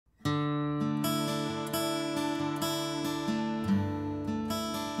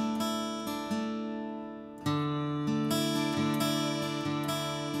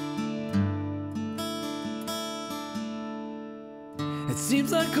It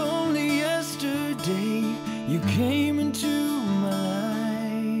seems like only yesterday you came into my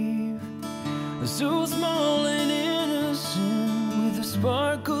life, so small and innocent, with a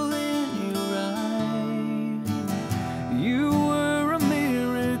sparkle in your eye. You were a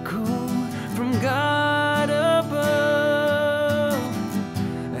miracle from God above.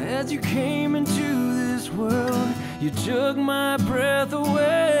 As you came into this world, you took my breath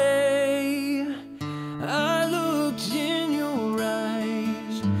away. I looked in your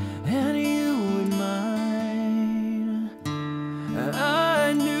eyes and you in mine.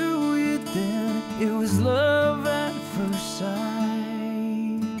 I knew it then, it was love at first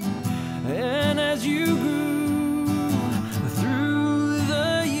sight. And as you grew through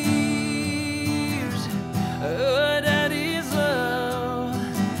the years, Daddy's love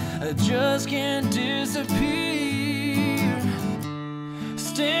just can't disappear.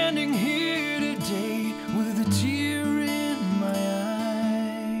 Standing here today with a tear in my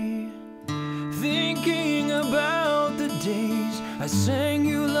eye, thinking about the days I sang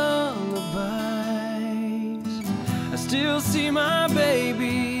you lullabies. I still see my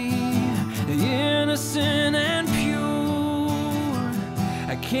baby, innocent and pure.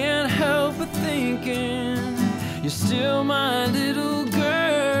 I can't help but thinking you're still my little girl.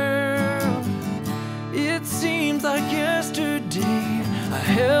 It seems like yesterday I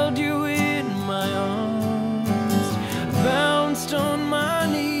held you in my arms, bounced on my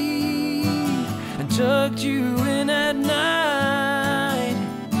knee, and tucked you in at night.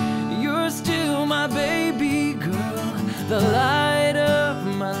 You're still my baby girl, the light of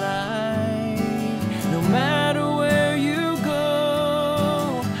my life. No matter where you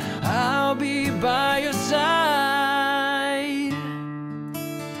go, I'll be by your side.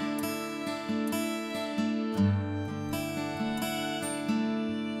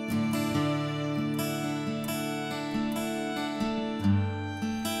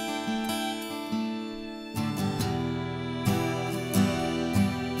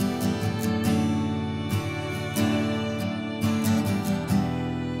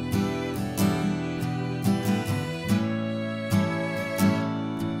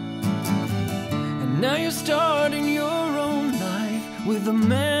 Now you're starting your own life with the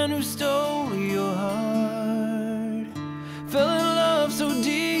man who stole your heart. Fell in love so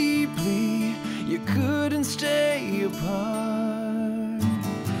deeply you couldn't stay apart.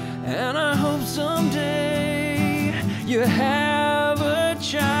 And I hope someday you have a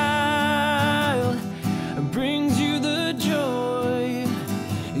child, brings you the joy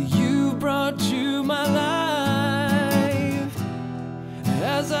you brought to my life.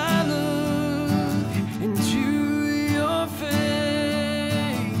 As I look into your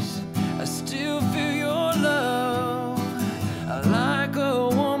face, I still feel your love like a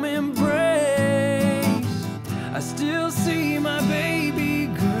warm embrace. I still see my baby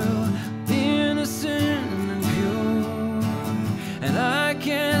girl, innocent